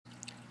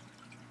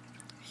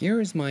Here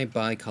is my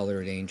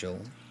bicolored angel.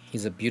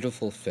 He's a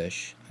beautiful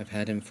fish. I've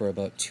had him for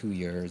about 2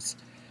 years.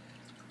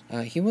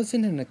 He was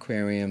in an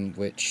aquarium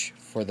which,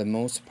 for the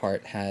most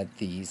part, had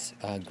these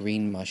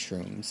green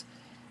mushrooms.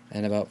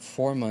 And about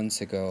 4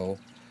 months ago,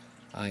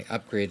 I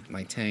upgraded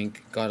my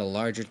tank, got a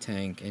larger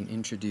tank, and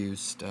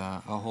introduced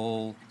a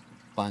whole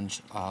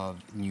bunch of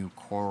new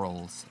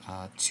corals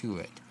to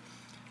it.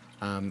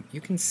 You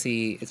can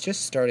see it's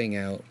just starting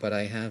out, but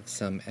I have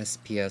some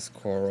SPS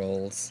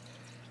corals,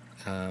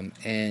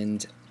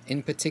 and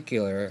in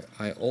particular,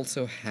 I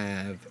also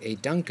have a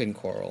Duncan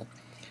Coral.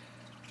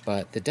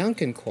 But the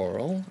Duncan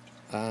Coral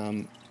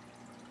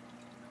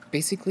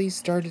basically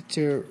started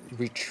to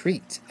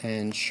retreat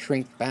and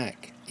shrink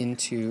back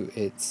into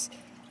its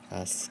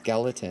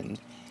skeleton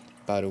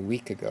about a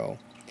week ago.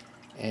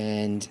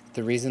 And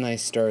the reason I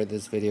started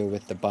this video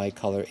with the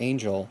bicolor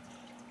angel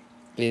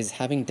is,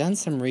 having done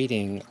some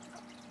reading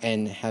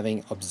and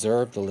having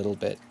observed a little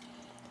bit,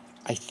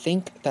 I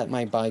think that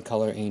my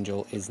bicolor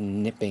angel is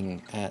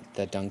nipping at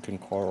the Duncan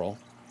Coral.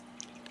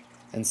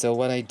 And so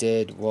what I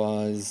did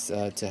was,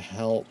 to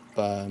help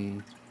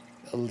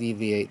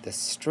alleviate the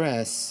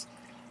stress,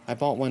 I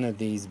bought one of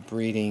these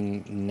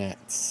breeding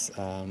nets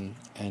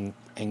and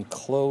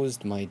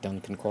enclosed my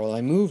Duncan Coral.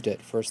 I moved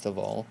it, first of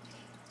all,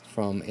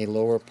 from a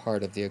lower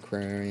part of the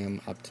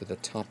aquarium up to the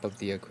top of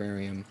the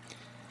aquarium,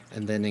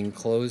 and then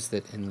enclosed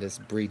it in this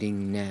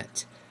breeding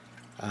net.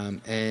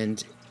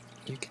 And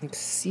you can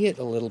see it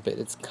a little bit.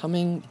 It's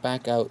coming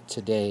back out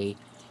today.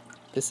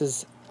 This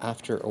is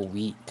after a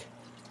week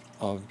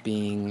of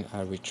being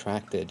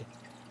retracted.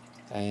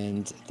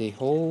 And the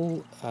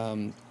whole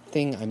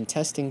thing I'm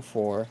testing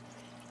for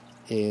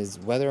is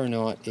whether or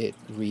not it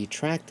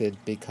retracted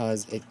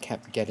because it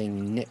kept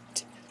getting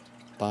nipped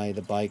by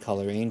the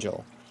bicolor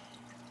angel.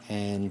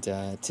 And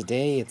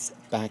today it's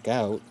back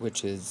out,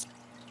 which is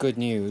good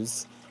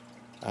news,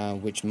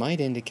 which might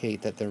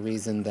indicate that the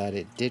reason that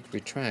it did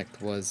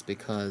retract was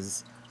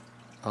because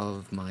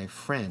of my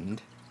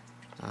friend,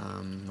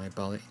 my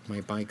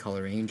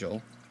bicolor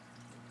angel.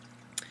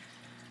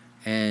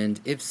 And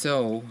if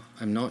so,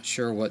 I'm not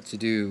sure what to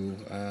do.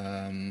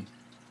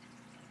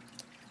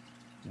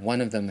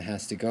 One of them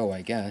has to go,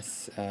 I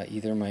guess.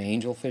 Either my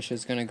angelfish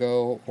is going to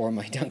go or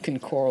my Duncan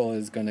Coral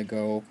is going to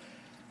go.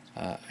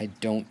 I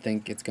don't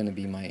think it's going to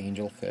be my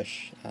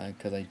angelfish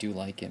because I do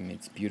like him.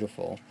 It's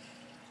beautiful.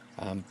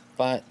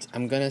 But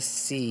I'm going to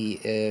see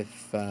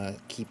if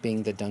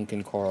keeping the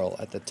Duncan Coral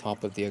at the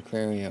top of the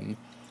aquarium,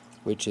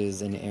 which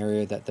is an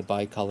area that the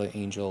bicolor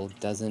angel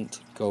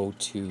doesn't go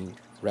to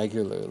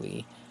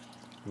regularly,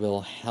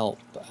 will help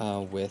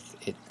with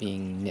it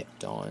being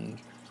nipped on.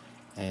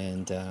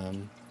 And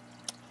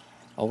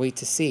I'll wait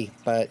to see.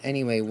 But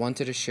anyway,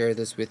 wanted to share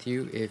this with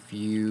you if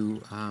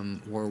you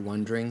were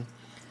wondering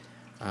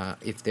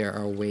if there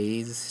are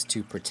ways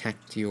to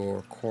protect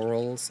your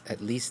corals,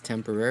 at least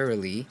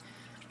temporarily,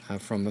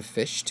 from a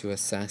fish, to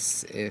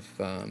assess if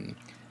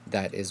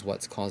that is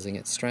what's causing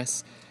its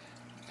stress.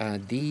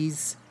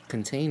 These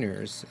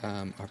containers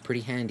are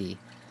pretty handy.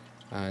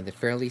 They're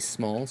fairly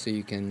small, so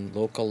you can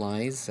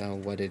localize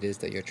what it is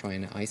that you're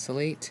trying to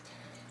isolate.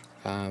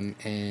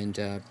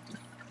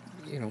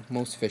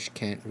 Most fish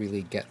can't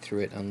really get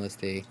through it unless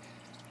they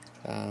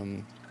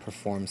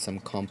perform some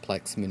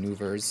complex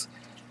maneuvers.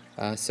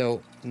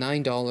 So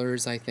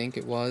 $9, I think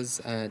it was,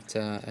 at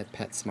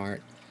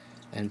PetSmart,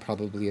 and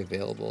probably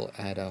available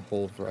at a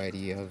whole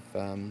variety of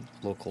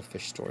local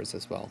fish stores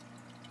as well.